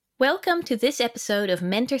Welcome to this episode of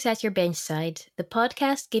Mentors at Your Benchside, the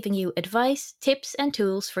podcast giving you advice, tips, and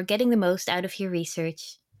tools for getting the most out of your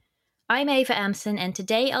research. I'm Eva Amson, and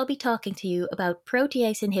today I'll be talking to you about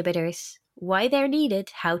protease inhibitors, why they're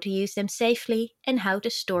needed, how to use them safely, and how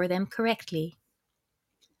to store them correctly.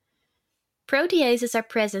 Proteases are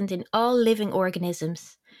present in all living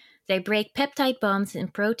organisms. They break peptide bonds in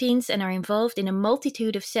proteins and are involved in a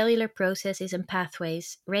multitude of cellular processes and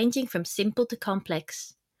pathways, ranging from simple to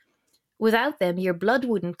complex. Without them, your blood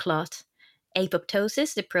wouldn't clot.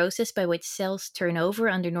 Apoptosis, the process by which cells turn over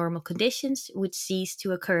under normal conditions, would cease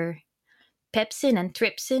to occur. Pepsin and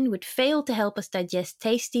trypsin would fail to help us digest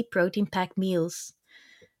tasty protein-packed meals.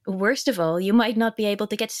 Worst of all, you might not be able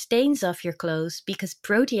to get stains off your clothes because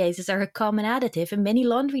proteases are a common additive in many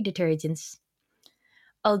laundry detergents.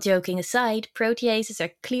 All joking aside, proteases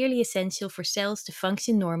are clearly essential for cells to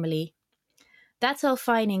function normally. That's all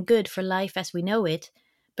fine and good for life as we know it,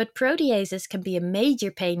 but proteases can be a major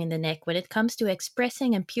pain in the neck when it comes to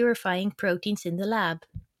expressing and purifying proteins in the lab.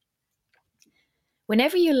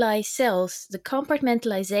 Whenever you lyse cells, the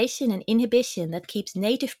compartmentalization and inhibition that keeps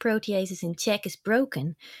native proteases in check is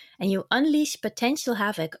broken, and you unleash potential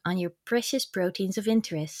havoc on your precious proteins of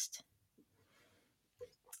interest.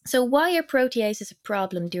 So why are proteases a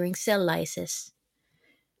problem during cell lysis?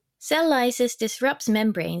 Cell lysis disrupts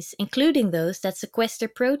membranes, including those that sequester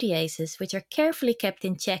proteases, which are carefully kept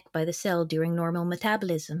in check by the cell during normal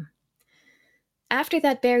metabolism. After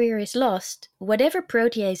that barrier is lost, whatever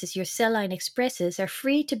proteases your cell line expresses are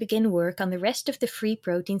free to begin work on the rest of the free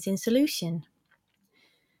proteins in solution.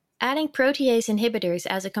 Adding protease inhibitors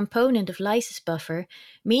as a component of lysis buffer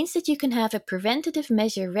means that you can have a preventative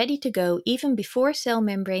measure ready to go even before cell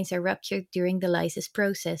membranes are ruptured during the lysis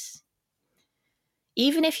process.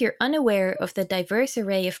 Even if you're unaware of the diverse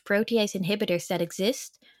array of protease inhibitors that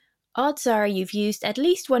exist, odds are you've used at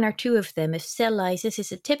least one or two of them if cell lysis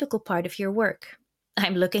is a typical part of your work.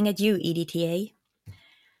 I'm looking at you, EDTA.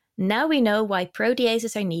 Now we know why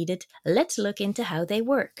proteases are needed, let's look into how they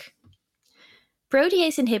work.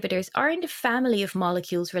 Protease inhibitors aren't a family of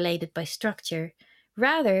molecules related by structure.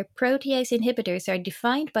 Rather, protease inhibitors are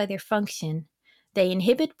defined by their function. They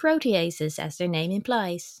inhibit proteases, as their name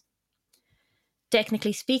implies.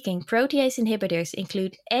 Technically speaking, protease inhibitors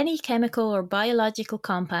include any chemical or biological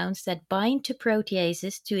compounds that bind to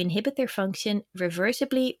proteases to inhibit their function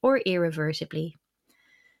reversibly or irreversibly.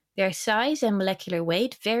 Their size and molecular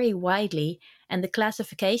weight vary widely, and the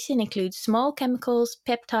classification includes small chemicals,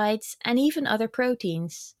 peptides, and even other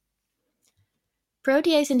proteins.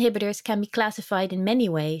 Protease inhibitors can be classified in many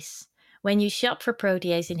ways. When you shop for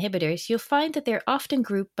protease inhibitors, you'll find that they're often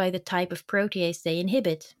grouped by the type of protease they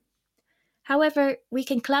inhibit. However, we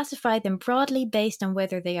can classify them broadly based on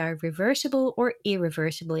whether they are reversible or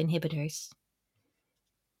irreversible inhibitors.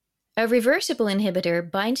 A reversible inhibitor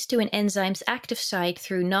binds to an enzyme's active site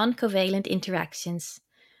through non-covalent interactions.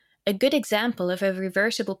 A good example of a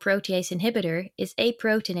reversible protease inhibitor is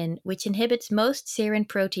aproteinin, which inhibits most serine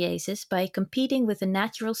proteases by competing with a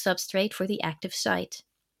natural substrate for the active site.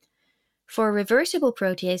 For reversible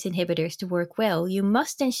protease inhibitors to work well, you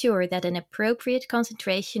must ensure that an appropriate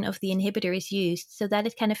concentration of the inhibitor is used so that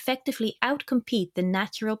it can effectively outcompete the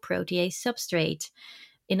natural protease substrate.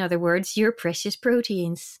 In other words, your precious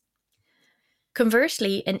proteins.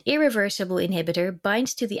 Conversely, an irreversible inhibitor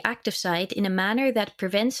binds to the active site in a manner that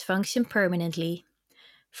prevents function permanently.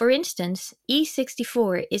 For instance,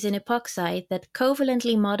 E64 is an epoxide that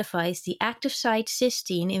covalently modifies the active site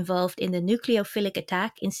cysteine involved in the nucleophilic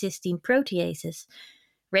attack in cysteine proteases,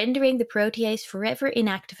 rendering the protease forever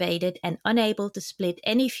inactivated and unable to split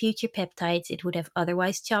any future peptides it would have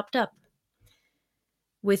otherwise chopped up.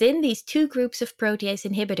 Within these two groups of protease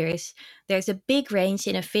inhibitors, there's a big range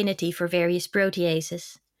in affinity for various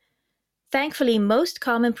proteases. Thankfully, most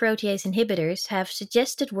common protease inhibitors have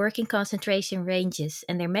suggested working concentration ranges,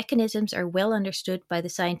 and their mechanisms are well understood by the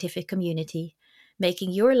scientific community,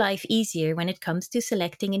 making your life easier when it comes to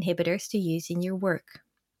selecting inhibitors to use in your work.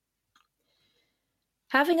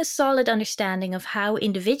 Having a solid understanding of how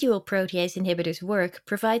individual protease inhibitors work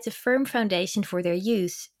provides a firm foundation for their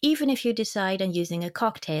use, even if you decide on using a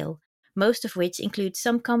cocktail, most of which includes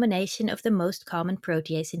some combination of the most common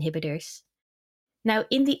protease inhibitors. Now,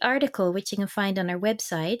 in the article, which you can find on our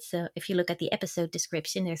website, so if you look at the episode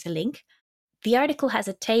description, there's a link. The article has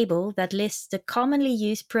a table that lists the commonly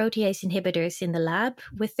used protease inhibitors in the lab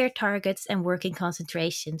with their targets and working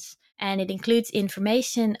concentrations. And it includes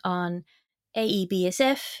information on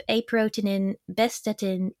AEBSF, aproteinin,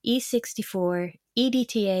 bestatin, E64,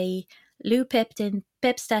 EDTA, lupeptin,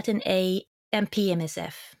 pepstatin A, and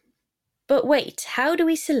PMSF. But wait, how do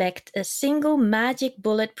we select a single magic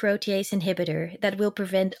bullet protease inhibitor that will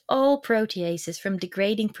prevent all proteases from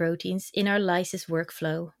degrading proteins in our lysis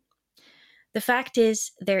workflow? The fact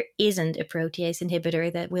is, there isn't a protease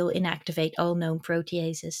inhibitor that will inactivate all known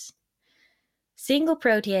proteases. Single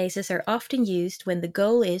proteases are often used when the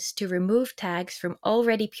goal is to remove tags from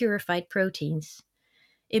already purified proteins.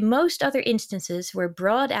 In most other instances where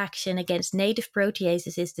broad action against native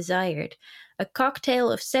proteases is desired, a cocktail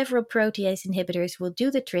of several protease inhibitors will do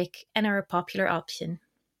the trick and are a popular option.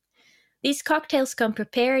 These cocktails come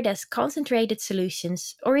prepared as concentrated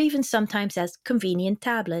solutions or even sometimes as convenient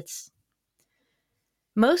tablets.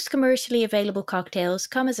 Most commercially available cocktails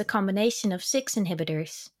come as a combination of 6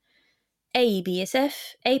 inhibitors: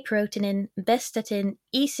 AEBSF, aproteinin, bestatin,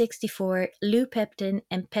 E64, lupeptin,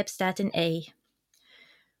 and pepstatin A.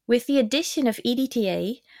 With the addition of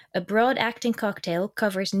EDTA, a broad-acting cocktail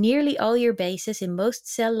covers nearly all your bases in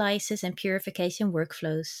most cell lysis and purification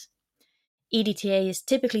workflows. EDTA is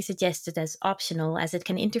typically suggested as optional as it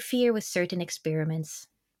can interfere with certain experiments.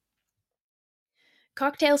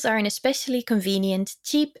 Cocktails are an especially convenient,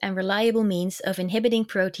 cheap, and reliable means of inhibiting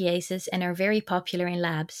proteases and are very popular in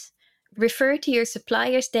labs. Refer to your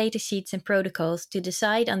supplier's datasheets and protocols to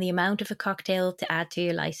decide on the amount of a cocktail to add to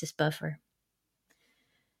your lysis buffer.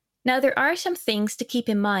 Now, there are some things to keep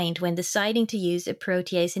in mind when deciding to use a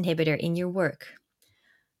protease inhibitor in your work.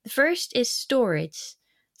 The first is storage.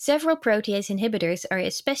 Several protease inhibitors are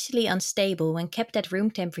especially unstable when kept at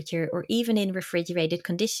room temperature or even in refrigerated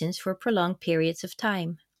conditions for prolonged periods of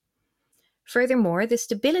time. Furthermore, the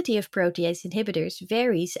stability of protease inhibitors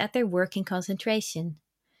varies at their working concentration.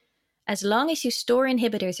 As long as you store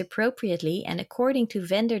inhibitors appropriately and according to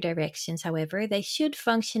vendor directions, however, they should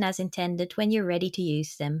function as intended when you're ready to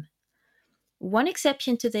use them. One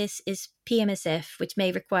exception to this is PMSF, which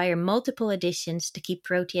may require multiple additions to keep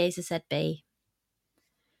proteases at bay.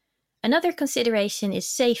 Another consideration is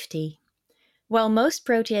safety. While most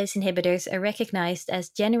protease inhibitors are recognized as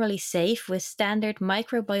generally safe with standard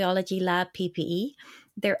microbiology lab PPE,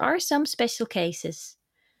 there are some special cases.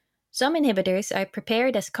 Some inhibitors are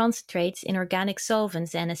prepared as concentrates in organic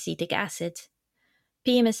solvents and acetic acid.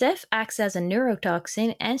 PMSF acts as a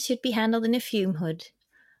neurotoxin and should be handled in a fume hood.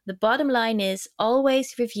 The bottom line is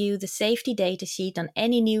always review the safety data sheet on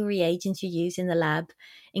any new reagents you use in the lab,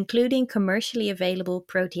 including commercially available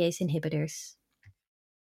protease inhibitors.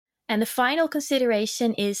 And the final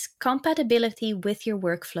consideration is compatibility with your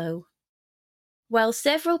workflow. While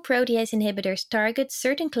several protease inhibitors target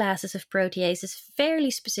certain classes of proteases fairly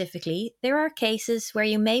specifically, there are cases where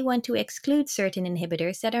you may want to exclude certain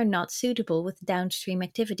inhibitors that are not suitable with downstream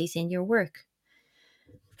activities in your work.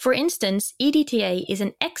 For instance, EDTA is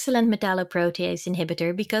an excellent metalloprotease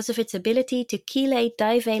inhibitor because of its ability to chelate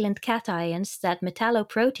divalent cations that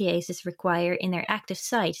metalloproteases require in their active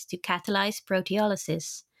sites to catalyze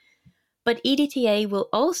proteolysis. But EDTA will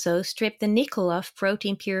also strip the nickel off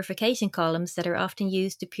protein purification columns that are often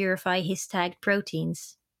used to purify his-tagged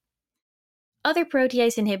proteins. Other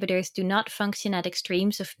protease inhibitors do not function at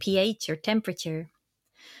extremes of pH or temperature.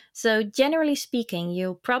 So generally speaking,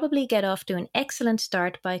 you'll probably get off to an excellent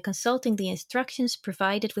start by consulting the instructions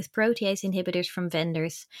provided with protease inhibitors from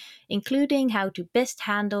vendors, including how to best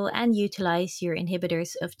handle and utilize your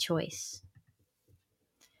inhibitors of choice.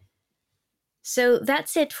 So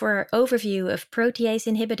that's it for our overview of protease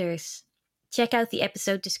inhibitors. Check out the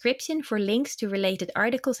episode description for links to related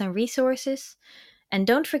articles and resources. And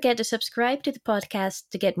don't forget to subscribe to the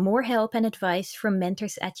podcast to get more help and advice from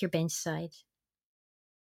mentors at your benchside.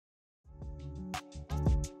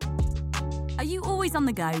 Are you always on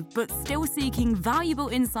the go, but still seeking valuable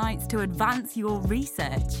insights to advance your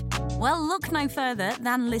research? Well, look no further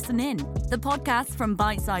than Listen In, the podcast from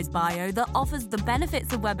Bite Size Bio that offers the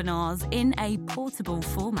benefits of webinars in a portable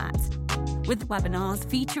format. With webinars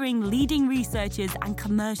featuring leading researchers and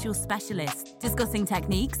commercial specialists discussing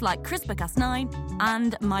techniques like CRISPR-Cas9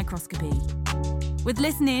 and microscopy. With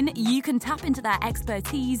Listen In, you can tap into their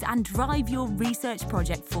expertise and drive your research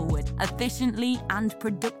project forward efficiently and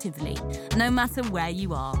productively, no matter where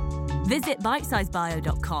you are. Visit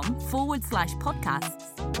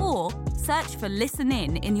bitesizebio.com/podcasts or search for Listen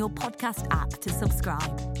In your podcast app to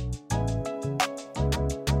subscribe.